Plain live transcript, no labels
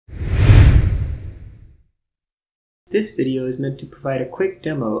This video is meant to provide a quick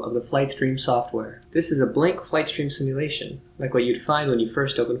demo of the FlightStream software. This is a blank FlightStream simulation, like what you'd find when you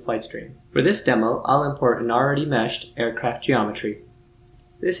first open FlightStream. For this demo, I'll import an already meshed aircraft geometry.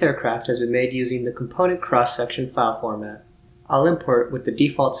 This aircraft has been made using the component cross-section file format. I'll import with the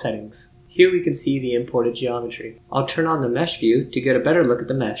default settings. Here we can see the imported geometry. I'll turn on the mesh view to get a better look at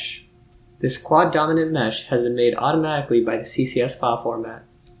the mesh. This quad dominant mesh has been made automatically by the CCS file format.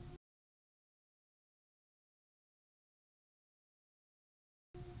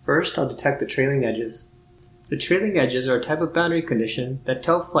 First, I'll detect the trailing edges. The trailing edges are a type of boundary condition that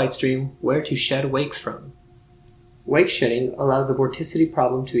tell FlightStream where to shed wakes from. Wake shedding allows the vorticity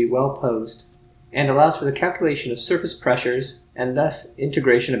problem to be well posed, and allows for the calculation of surface pressures and thus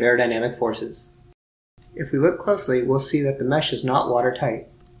integration of aerodynamic forces. If we look closely, we'll see that the mesh is not watertight.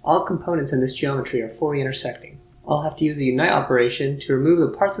 All components in this geometry are fully intersecting. I'll have to use the unite operation to remove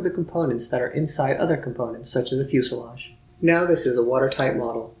the parts of the components that are inside other components, such as a fuselage. Now this is a watertight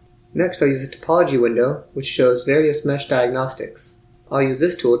model. Next I'll use the topology window, which shows various mesh diagnostics. I'll use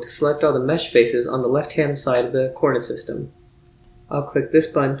this tool to select all the mesh faces on the left-hand side of the coordinate system. I'll click this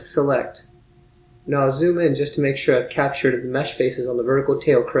button to select. Now I'll zoom in just to make sure I've captured the mesh faces on the vertical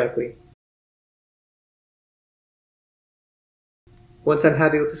tail correctly. Once I'm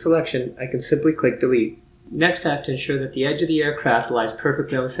happy with the selection, I can simply click delete. Next I have to ensure that the edge of the aircraft lies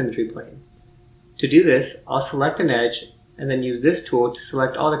perfectly on the symmetry plane. To do this, I'll select an edge and then use this tool to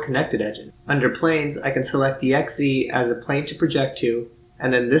select all the connected edges. Under planes, I can select the XZ as the plane to project to,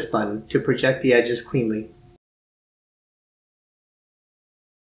 and then this button to project the edges cleanly.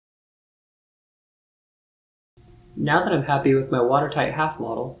 Now that I'm happy with my watertight half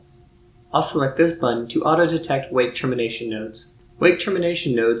model, I'll select this button to auto-detect wake termination nodes. Wake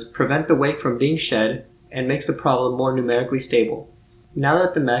termination nodes prevent the wake from being shed and makes the problem more numerically stable. Now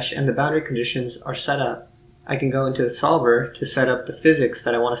that the mesh and the boundary conditions are set up, I can go into the solver to set up the physics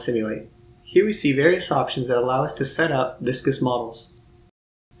that I want to simulate. Here we see various options that allow us to set up viscous models.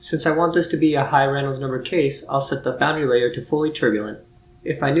 Since I want this to be a high Reynolds number case, I'll set the boundary layer to fully turbulent.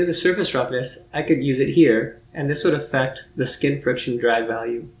 If I knew the surface roughness, I could use it here, and this would affect the skin friction drag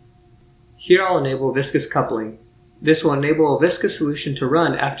value. Here I'll enable viscous coupling. This will enable a viscous solution to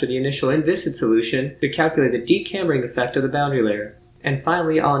run after the initial inviscid solution to calculate the decambering effect of the boundary layer. And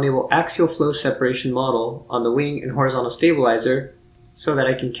finally, I'll enable axial flow separation model on the wing and horizontal stabilizer so that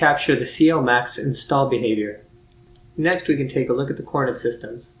I can capture the CLmax install behavior. Next, we can take a look at the coordinate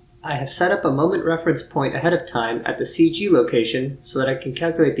systems. I have set up a moment reference point ahead of time at the CG location so that I can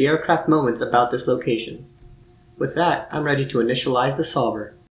calculate the aircraft moments about this location. With that, I'm ready to initialize the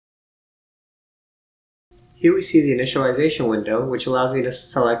solver. Here we see the initialization window, which allows me to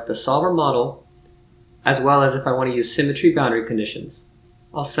select the solver model as well as if I want to use symmetry boundary conditions.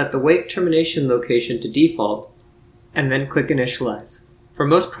 I'll set the wake termination location to default, and then click Initialize. For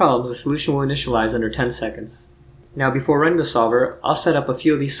most problems, the solution will initialize under 10 seconds. Now before running the solver, I'll set up a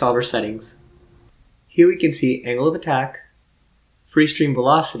few of these solver settings. Here we can see angle of attack, free stream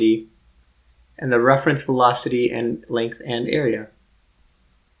velocity, and the reference velocity and length and area.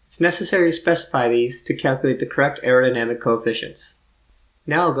 It's necessary to specify these to calculate the correct aerodynamic coefficients.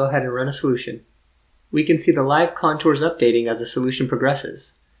 Now I'll go ahead and run a solution. We can see the live contours updating as the solution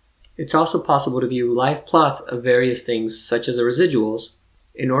progresses. It's also possible to view live plots of various things, such as the residuals,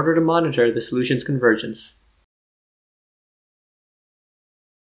 in order to monitor the solution's convergence.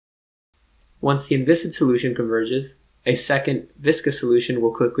 Once the inviscid solution converges, a second viscous solution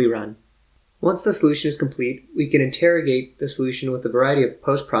will quickly run. Once the solution is complete, we can interrogate the solution with a variety of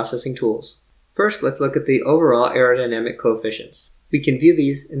post-processing tools. First, let's look at the overall aerodynamic coefficients. We can view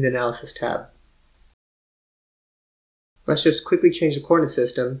these in the Analysis tab. Let's just quickly change the coordinate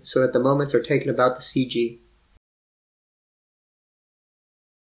system so that the moments are taken about the CG.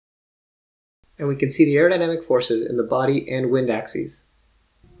 And we can see the aerodynamic forces in the body and wind axes.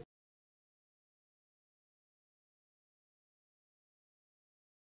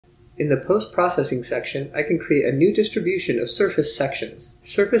 In the post-processing section, I can create a new distribution of surface sections.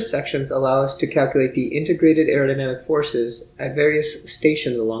 Surface sections allow us to calculate the integrated aerodynamic forces at various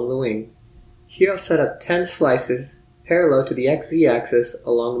stations along the wing. Here I'll set up 10 slices parallel to the XZ axis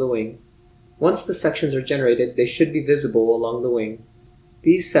along the wing. Once the sections are generated, they should be visible along the wing.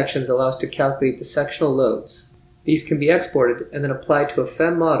 These sections allow us to calculate the sectional loads. These can be exported and then applied to a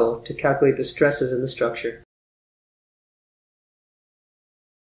FEM model to calculate the stresses in the structure.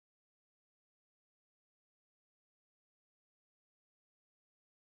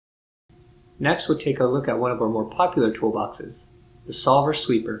 Next, we'll take a look at one of our more popular toolboxes, the Solver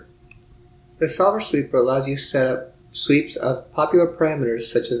Sweeper. The Solver Sweeper allows you to set up sweeps of popular parameters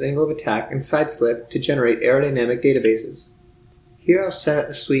such as angle of attack and side slip to generate aerodynamic databases. Here I'll set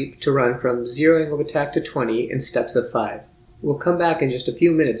a sweep to run from 0 angle of attack to 20 in steps of 5. We'll come back in just a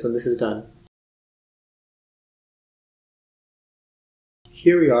few minutes when this is done.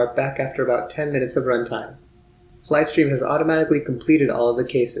 Here we are back after about 10 minutes of runtime. FlightStream has automatically completed all of the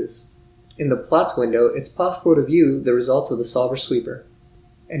cases. In the plots window, it's possible to view the results of the solver sweeper.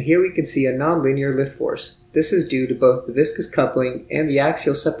 And here we can see a nonlinear lift force. This is due to both the viscous coupling and the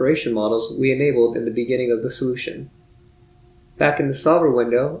axial separation models we enabled in the beginning of the solution. Back in the solver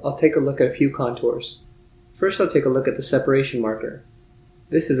window, I'll take a look at a few contours. First, I'll take a look at the separation marker.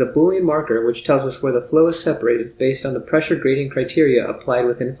 This is a Boolean marker which tells us where the flow is separated based on the pressure gradient criteria applied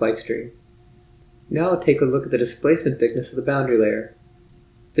within FlightStream. Now I'll take a look at the displacement thickness of the boundary layer.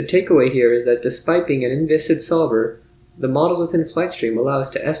 The takeaway here is that despite being an inviscid solver, the models within FlightStream allow us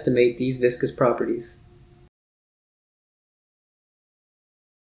to estimate these viscous properties.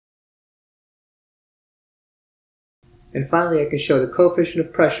 And finally, I can show the coefficient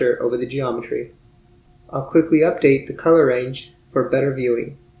of pressure over the geometry. I'll quickly update the color range for better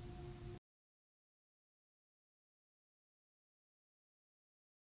viewing.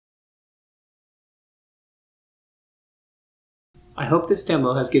 I hope this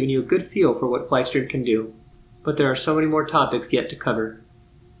demo has given you a good feel for what FlightStream can do, but there are so many more topics yet to cover.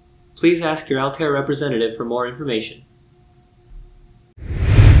 Please ask your Altair representative for more information.